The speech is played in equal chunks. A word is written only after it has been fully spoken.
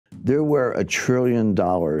There were $1 trillion of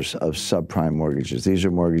subprime mortgages. These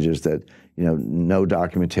are mortgages that, no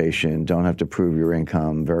documentation, don't have to prove your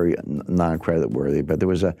income, very non-credit worthy. But there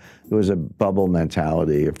was a bubble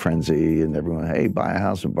mentality, a frenzy, and everyone, hey, buy a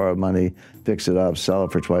house and borrow money, fix it up, sell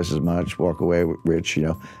it for twice as much, walk away rich,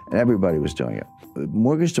 and everybody was doing it.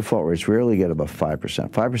 Mortgage default rates rarely get above 5%.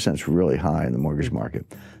 5% is really high in the mortgage market.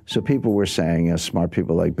 So people were saying, smart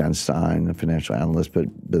people like Ben Stein, the financial analyst, but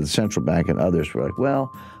the central bank and others were like,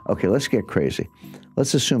 well, okay, let's get crazy.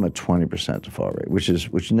 Let's assume a 20% default rate, which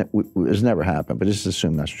has never happened, but just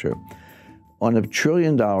assume that's true. On $1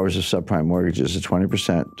 trillion of subprime mortgages, a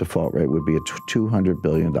 20% default rate would be a $200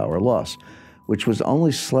 billion loss, which was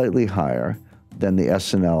only slightly higher than the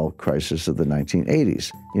S&L crisis of the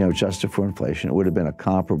 1980s. Adjusted for inflation, it would have been a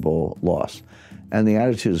comparable loss. And the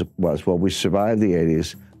attitude was, well, we survived the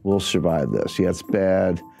 80s, we'll survive this. Yeah, it's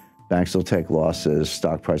bad, banks will take losses,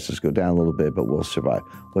 stock prices go down a little bit, but we'll survive.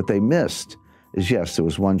 What they missed is, yes, there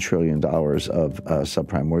was $1 trillion of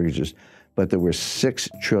subprime mortgages, but there were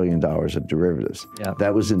 $6 trillion of derivatives. Yeah.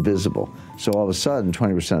 That was invisible. So all of a sudden,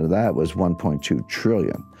 20% of that was $1.2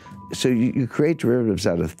 trillion. So you create derivatives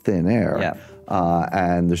out of thin air,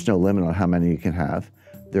 and there's no limit on how many you can have.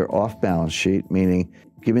 They're off balance sheet, meaning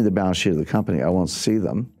give me the balance sheet of the company, I won't see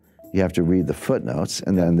them. You have to read the footnotes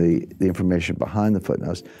and then the information behind the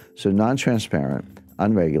footnotes. So non-transparent,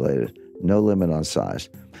 unregulated, no limit on size.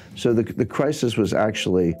 So the crisis was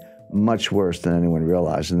actually much worse than anyone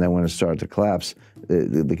realized. And then when it started to collapse,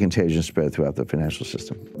 the contagion spread throughout the financial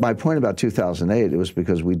system. My point about 2008, it was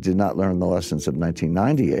because we did not learn the lessons of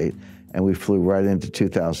 1998, and we flew right into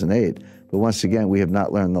 2008. But once again, we have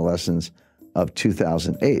not learned the lessons of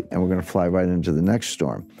 2008, and we're going to fly right into the next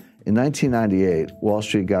storm. In 1998, Wall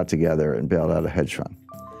Street got together and bailed out a hedge fund.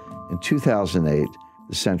 In 2008,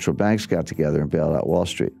 the central banks got together and bailed out Wall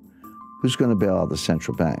Street. Who's going to bail out the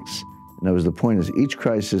central banks? In other words, the point is each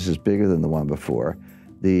crisis is bigger than the one before.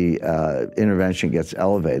 The intervention gets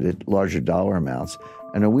elevated, larger dollar amounts.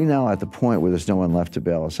 And are we now at the point where there's no one left to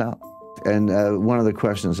bail us out? And one of the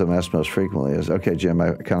questions I'm asked most frequently is, okay, Jim,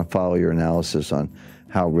 I kind of follow your analysis on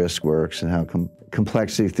how risk works and how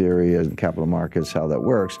complexity theory and capital markets, how that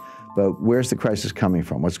works. But where's the crisis coming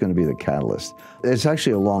from? What's going to be the catalyst? It's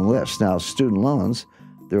actually a long list. Now, student loans,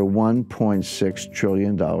 there are $1.6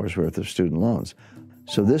 trillion worth of student loans.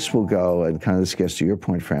 So this will go, and kind of this gets to your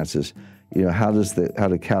point, Francis, how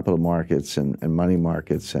do capital markets and money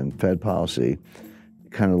markets and Fed policy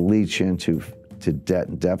kind of leach into debt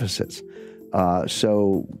and deficits?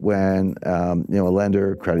 So when a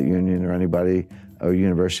lender, credit union, or anybody, or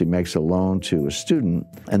university makes a loan to a student,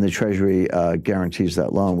 and the Treasury guarantees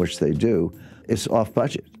that loan, which they do, it's off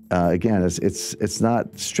budget. Again, it's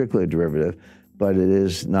not strictly a derivative, but it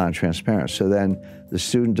is non-transparent. So then the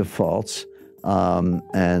student defaults,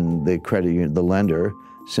 and the credit union, the lender,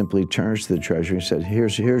 simply turns to the Treasury and said,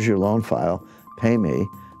 here's your loan file, pay me.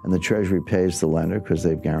 And the Treasury pays the lender because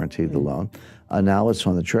they've guaranteed the loan. Now it's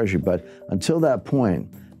on the Treasury. But until that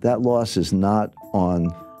point, that loss is not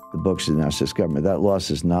on the books of the United States government. That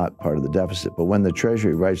loss is not part of the deficit. But when the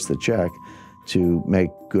Treasury writes the check to make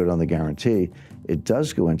good on the guarantee, it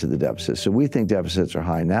does go into the deficit. So we think deficits are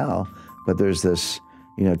high now, but there's this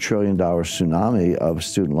 $1 trillion tsunami of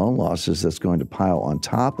student loan losses that's going to pile on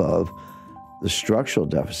top of the structural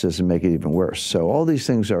deficits and make it even worse. So all these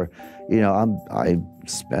things are, I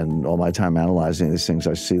spend all my time analyzing these things.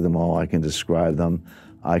 I see them all. I can describe them.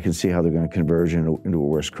 I can see how they're going to converge into a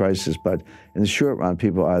worse crisis. But in the short run,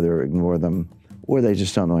 people either ignore them or they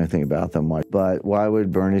just don't know anything about them. But why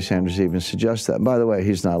would Bernie Sanders even suggest that? And by the way,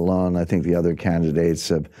 he's not alone. I think the other candidates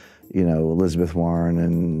have, Elizabeth Warren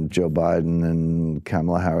and Joe Biden and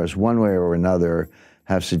Kamala Harris, one way or another,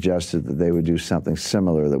 have suggested that they would do something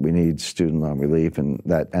similar, that we need student loan relief, and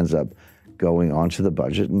that ends up going onto the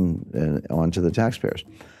budget and onto the taxpayers.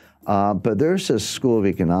 But there's a school of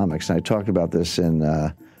economics, and I talked about this in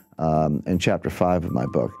Chapter 5 of my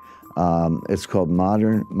book. It's called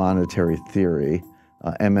Modern Monetary Theory,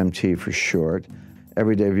 MMT for short.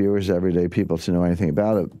 Everyday viewers, everyday people to know anything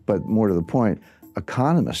about it, but more to the point,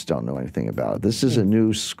 economists don't know anything about it. This is a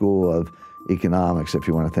new school of economics, if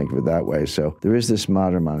you want to think of it that way. So there is this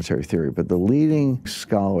modern monetary theory, but the leading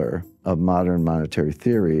scholar of modern monetary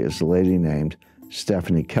theory is a lady named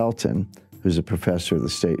Stephanie Kelton, who's a professor at the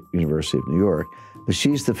State University of New York, but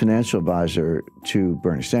she's the financial advisor to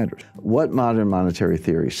Bernie Sanders. What modern monetary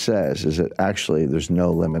theory says is that actually there's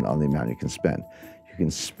no limit on the amount you can spend. You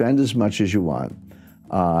can spend as much as you want,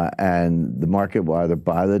 and the market will either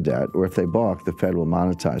buy the debt, or if they balk, the Fed will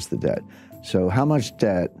monetize the debt. So how much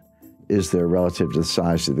debt is there relative to the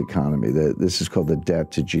size of the economy. This is called the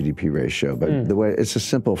debt to GDP ratio, but the way it's a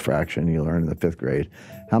simple fraction you learn in the 5th grade.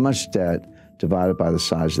 How much debt divided by the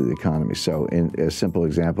size of the economy? So in a simple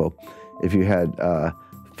example, if you had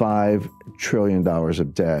 $5 trillion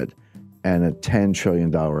of debt and a $10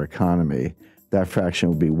 trillion economy, that fraction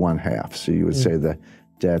would be 1/2. So you would say the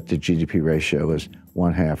debt to GDP ratio is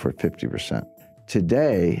 1/2 or 50%.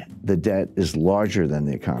 Today, the debt is larger than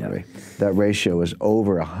the economy. That ratio is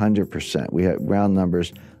over 100%. We have round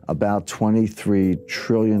numbers, about $23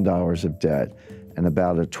 trillion of debt and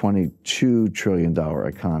about a $22 trillion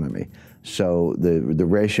economy. So the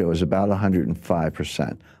ratio is about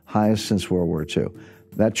 105%, highest since World War II.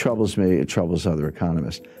 That troubles me, it troubles other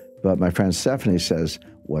economists. But my friend Stephanie says,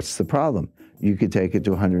 what's the problem? You could take it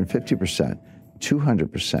to 150%,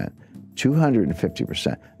 200%,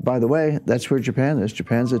 250%. By the way, that's where Japan is.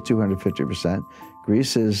 Japan's at 250%.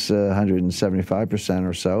 Greece is 175%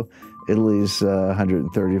 or so. Italy's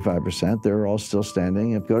 135%. They're all still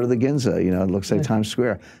standing. Go to the Ginza, you know, it looks like Times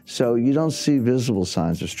Square. So you don't see visible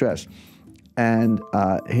signs of stress. And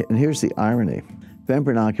here's the irony. Ben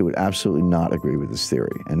Bernanke would absolutely not agree with this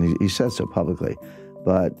theory, and he said so publicly.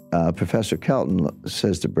 But Professor Kelton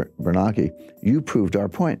says to Bernanke, you proved our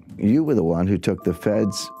point. You were the one who took the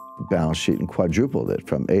Fed's balance sheet and quadrupled it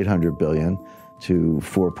from 800 billion to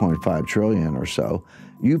 4.5 trillion or so.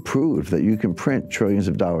 You proved that you can print trillions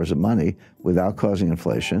of dollars of money without causing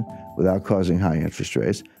inflation, without causing high interest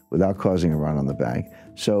rates, without causing a run on the bank.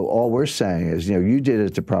 So all we're saying is, you know, you did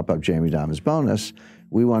it to prop up Jamie Dimon's bonus.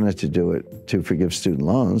 We wanted to do it to forgive student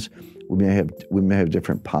loans. We may have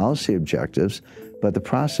different policy objectives, but the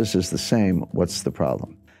process is the same. What's the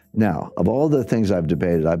problem? Now, of all the things I've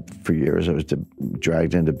debated, for years I was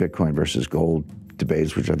dragged into Bitcoin versus gold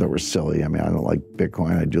debates, which I thought were silly. I mean, I don't like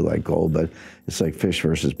Bitcoin, I do like gold, but it's like fish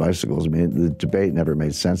versus bicycles. I mean, the debate never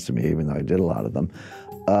made sense to me, even though I did a lot of them.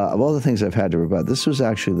 Of all the things I've had to rebut, this was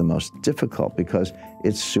actually the most difficult because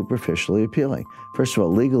it's superficially appealing. First of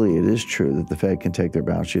all, legally, it is true that the Fed can take their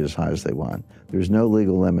balance sheet as high as they want. There's no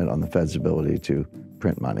legal limit on the Fed's ability to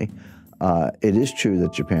print money. It is true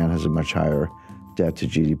that Japan has a much higher debt to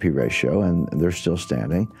GDP ratio, and they're still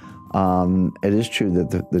standing. It is true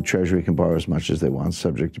that the Treasury can borrow as much as they want,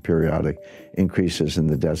 subject to periodic increases in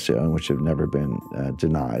the debt ceiling, which have never been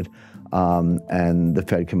denied. And the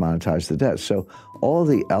Fed can monetize the debt. So all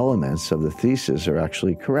the elements of the thesis are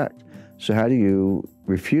actually correct. So how do you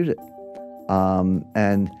refute it?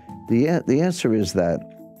 And the answer is that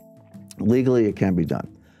legally it can be done.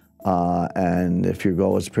 And if your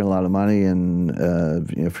goal is to print a lot of money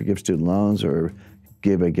and forgive student loans or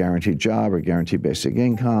give a guaranteed job or guaranteed basic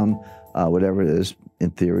income, whatever it is,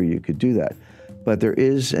 in theory you could do that. But there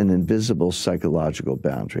is an invisible psychological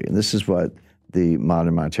boundary, and this is what the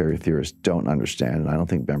modern monetary theorists don't understand, and I don't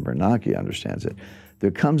think Ben Bernanke understands it. There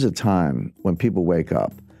comes a time when people wake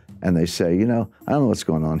up and they say, you know, I don't know what's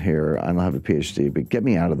going on here, I don't have a PhD, but get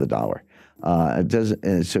me out of the dollar. It doesn't,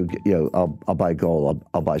 and so, you know, I'll buy gold,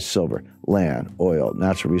 I'll buy silver, land, oil,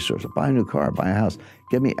 natural resources, I'll buy a new car, buy a house.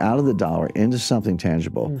 Get me out of the dollar into something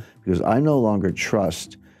tangible, because I no longer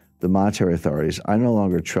trust the monetary authorities. I no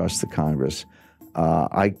longer trust the Congress.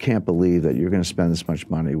 I can't believe that you're going to spend this much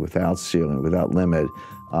money without ceiling, without limit,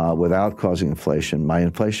 without causing inflation. My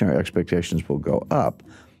inflationary expectations will go up.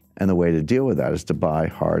 And the way to deal with that is to buy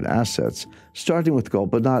hard assets, starting with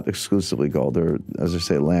gold, but not exclusively gold. There are, as I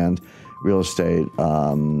say, land, real estate,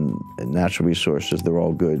 natural resources. They're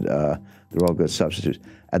all good substitutes.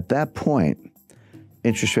 At that point,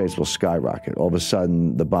 interest rates will skyrocket. All of a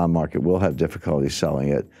sudden, the bond market will have difficulty selling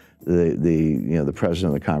it. The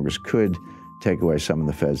president of the Congress could take away some of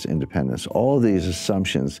the Fed's independence. All of these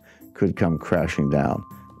assumptions could come crashing down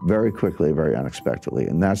very quickly, very unexpectedly,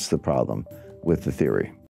 and that's the problem with the theory.